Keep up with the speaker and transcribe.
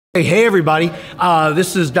Hey everybody,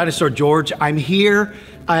 this is Dinosaur George. I'm here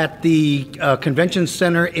at the convention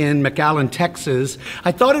center in McAllen, Texas.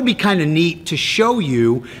 I thought it'd be kind of neat to show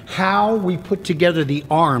you how we put together the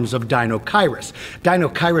arms of Deinocheirus.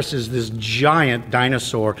 Deinocheirus is this giant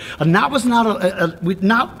dinosaur, and that was we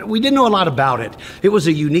didn't know a lot about it. It was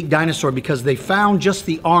a unique dinosaur because they found just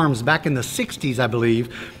the arms back in the 60s, I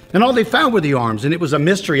believe. And all they found were the arms, and it was a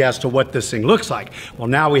mystery as to what this thing looks like. Well,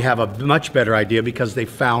 now we have a much better idea because they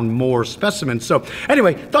found more specimens. So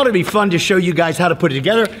anyway, thought it'd be fun to show you guys how to put it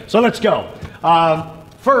together. So let's go.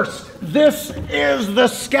 First, this is the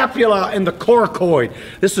scapula and the coracoid.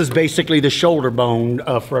 This is basically the shoulder bone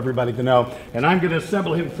for everybody to know. And I'm going to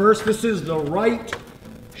assemble him first. This is the right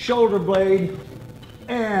shoulder blade,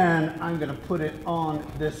 and I'm going to put it on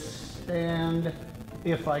this stand.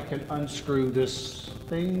 If I can unscrew this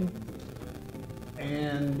thing,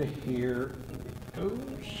 and here it goes.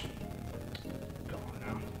 Go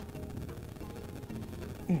on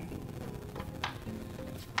now.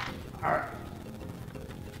 All right.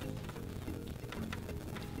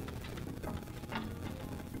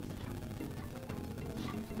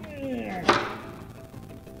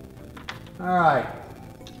 All right.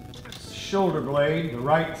 Shoulder blade, the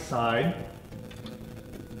right side.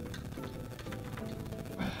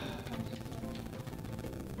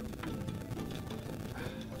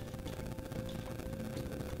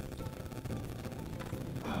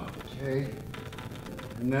 Okay,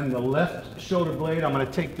 and then the left shoulder blade, I'm going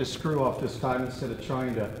to take this screw off this time instead of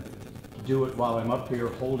trying to do it while I'm up here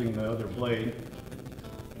holding the other blade.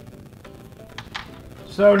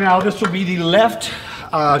 So now this will be the left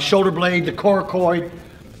shoulder blade, the coracoid.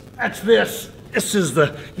 That's this. This is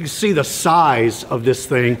you see the size of this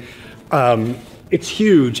thing. It's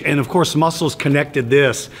huge, and of course muscles connected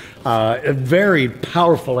this. A very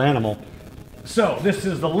powerful animal. So this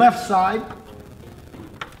is the left side.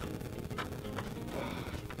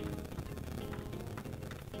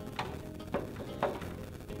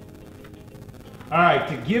 All right,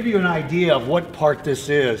 to give you an idea of what part this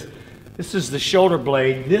is the shoulder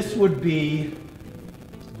blade. This would be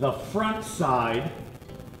the front side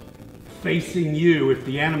facing you if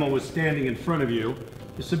the animal was standing in front of you.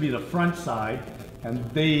 This would be the front side, and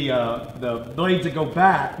the blades that go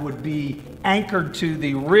back would be anchored to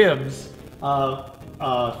the ribs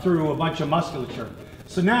through a bunch of musculature.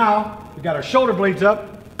 So now we've got our shoulder blades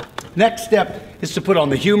up. Next step is to put on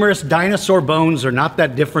the humerus. Dinosaur bones are not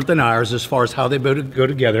that different than ours as far as how they go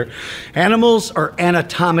together. Animals are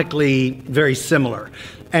anatomically very similar.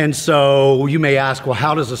 And so you may ask, well,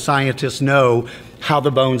 how does a scientist know how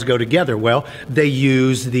the bones go together? Well, they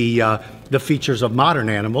use the features of modern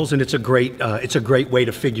animals, and it's a great way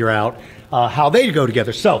to figure out how they go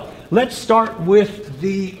together. So let's start with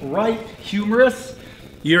the right humerus.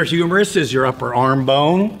 Your humerus is your upper arm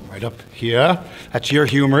bone, right up here. That's your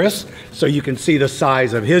humerus. So you can see the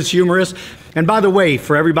size of his humerus. And by the way,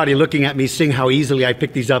 for everybody looking at me, seeing how easily I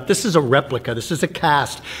pick these up, this is a replica. This is a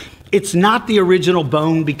cast. It's not the original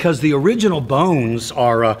bone because the original bones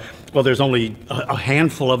are, well, there's only a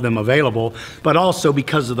handful of them available, but also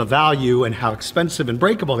because of the value and how expensive and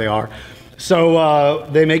breakable they are. So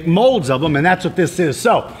they make molds of them, and that's what this is.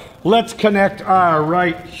 So let's connect our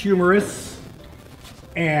right humerus.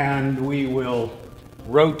 And we will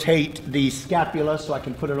rotate the scapula so I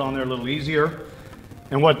can put it on there a little easier.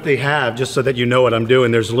 And what they have, just so that you know what I'm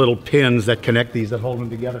doing, there's little pins that connect these that hold them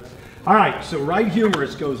together. All right, so right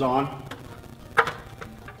humerus goes on.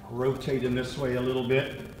 Rotate him this way a little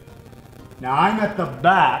bit. Now I'm at the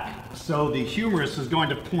back, so the humerus is going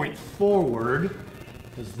to point forward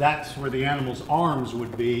because that's where the animal's arms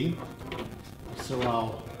would be. So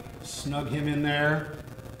I'll snug him in there.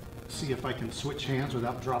 See if I can switch hands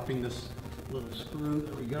without dropping this little screw.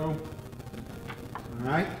 There we go. All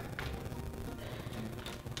right.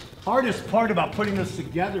 Hardest part about putting this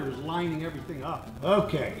together is lining everything up.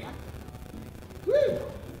 Okay. Woo.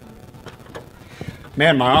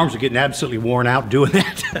 Man, my arms are getting absolutely worn out doing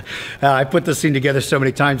that. I put this thing together so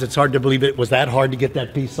many times, it's hard to believe it was that hard to get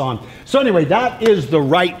that piece on. So anyway, that is the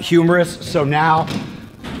right humerus. So now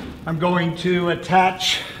I'm going to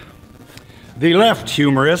attach the left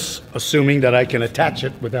humerus, assuming that I can attach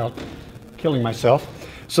it without killing myself.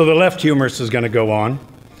 So the left humerus is going to go on.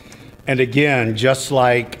 And again, just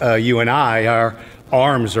like you and I, our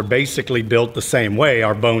arms are basically built the same way.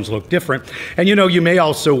 Our bones look different. And you know, you may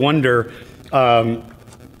also wonder,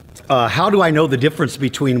 how do I know the difference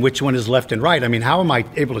between which one is left and right? I mean, how am I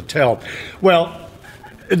able to tell? Well,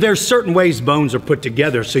 there's certain ways bones are put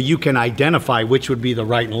together so you can identify which would be the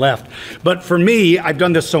right and left. But for me, I've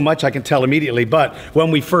done this so much I can tell immediately, but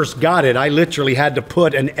when we first got it, I literally had to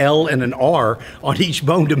put an L and an R on each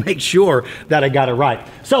bone to make sure that I got it right.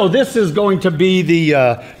 So this is going to be the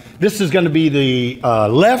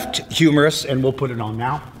left humerus, and we'll put it on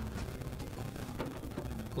now.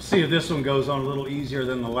 We'll see if this one goes on a little easier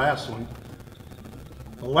than the last one.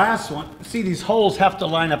 The last one, see, these holes have to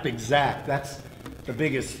line up exact. That's the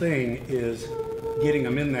biggest thing, is getting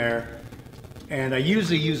them in there. And I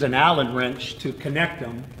usually use an Allen wrench to connect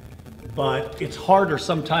them, but it's harder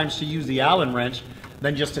sometimes to use the Allen wrench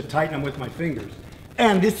than just to tighten them with my fingers.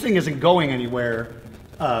 And this thing isn't going anywhere,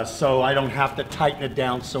 so I don't have to tighten it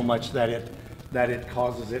down so much that it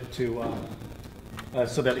causes it to,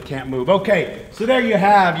 so that it can't move. Okay, so there you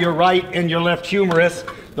have your right and your left humerus,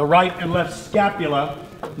 the right and left scapula.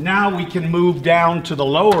 Now we can move down to the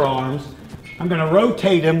lower arms. I'm going to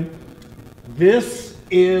rotate him. This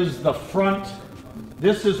is the front.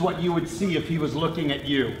 This is what you would see if he was looking at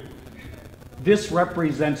you. This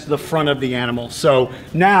represents the front of the animal. So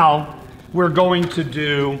now we're going to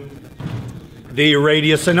do the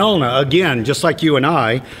radius and ulna. Again, just like you and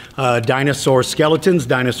I, dinosaur skeletons,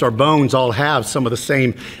 dinosaur bones all have some of the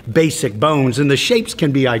same basic bones, and the shapes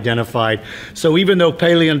can be identified. So even though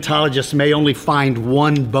paleontologists may only find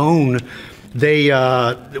one bone, they,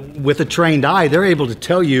 with a trained eye, they're able to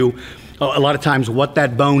tell you a lot of times what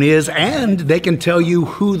that bone is, and they can tell you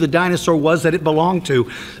who the dinosaur was that it belonged to,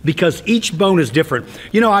 because each bone is different.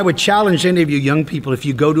 You know, I would challenge any of you young people, if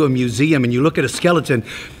you go to a museum and you look at a skeleton,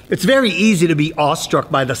 it's very easy to be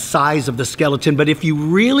awestruck by the size of the skeleton, but if you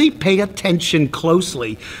really pay attention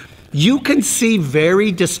closely, you can see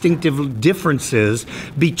very distinctive differences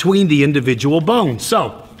between the individual bones.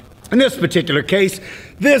 So, in this particular case,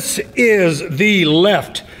 this is the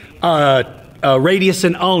left radius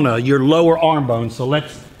and ulna, your lower arm bone. So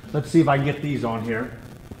let's see if I can get these on here.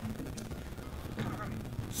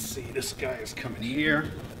 Let's see, this guy is coming here.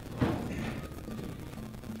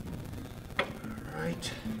 All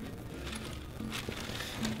right.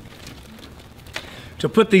 To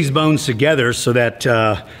put these bones together so that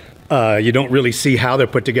you don't really see how they're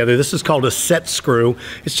put together, this is called a set screw.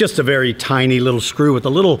 It's just a very tiny little screw with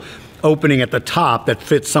a little opening at the top that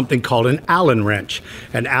fits something called an Allen wrench.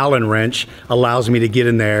 An Allen wrench allows me to get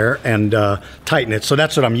in there and tighten it. So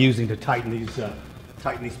that's what I'm using to tighten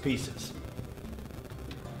these pieces.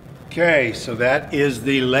 Okay, so that is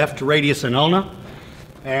the left radius and ulna.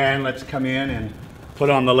 And let's come in and put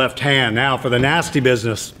on the left hand. Now for the nasty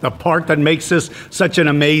business, the part that makes this such an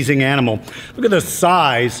amazing animal. Look at the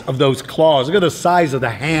size of those claws. Look at the size of the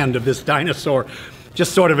hand of this dinosaur.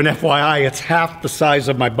 Just sort of an FYI, it's half the size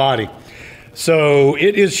of my body. So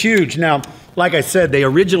it is huge. Now, like I said, they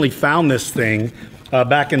originally found this thing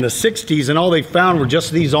back in the 60s, and all they found were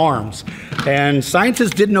just these arms. And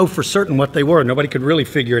scientists didn't know for certain what they were. Nobody could really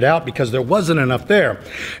figure it out because there wasn't enough there.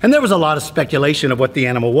 And there was a lot of speculation of what the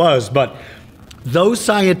animal was, but those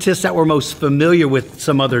scientists that were most familiar with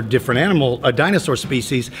some other different dinosaur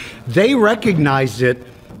species, they recognized it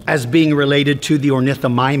as being related to the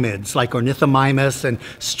ornithomimids, like Ornithomimus and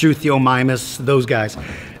Struthiomimus, those guys,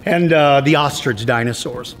 and the ostrich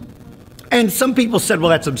dinosaurs. And some people said, well,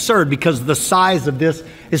 that's absurd because the size of this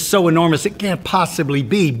is so enormous, it can't possibly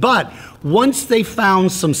be. But once they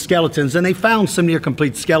found some skeletons, and they found some near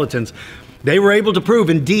complete skeletons, they were able to prove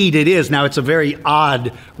indeed it is. Now, it's a very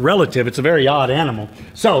odd relative, it's a very odd animal.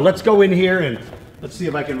 So let's go in here and let's see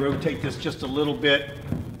if I can rotate this just a little bit,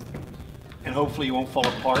 and hopefully you won't fall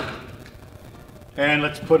apart. And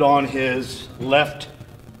let's put on his left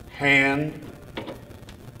hand.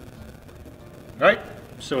 All right,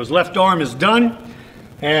 so his left arm is done.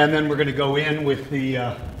 And then we're going to go in with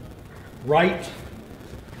the right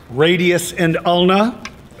radius and ulna.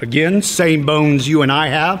 Again, same bones you and I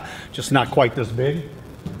have, just not quite this big.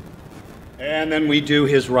 And then we do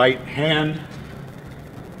his right hand.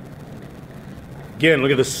 Again, look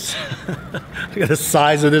at this. Look at the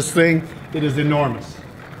size of this thing. It is enormous.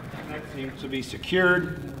 That seems to be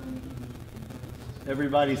secured.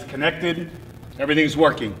 Everybody's connected. Everything's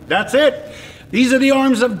working. That's it. These are the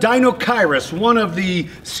arms of Deinocheirus, one of the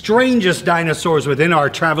strangest dinosaurs within our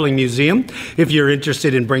traveling museum. If you're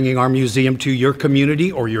interested in bringing our museum to your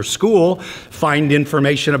community or your school, find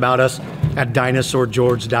information about us at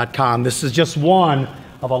dinosaurgeorge.com. This is just one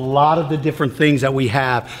of a lot of the different things that we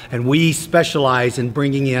have, and we specialize in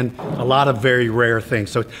bringing in a lot of very rare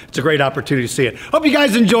things. So it's a great opportunity to see it. Hope you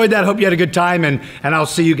guys enjoyed that. Hope you had a good time, and I'll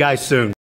see you guys soon.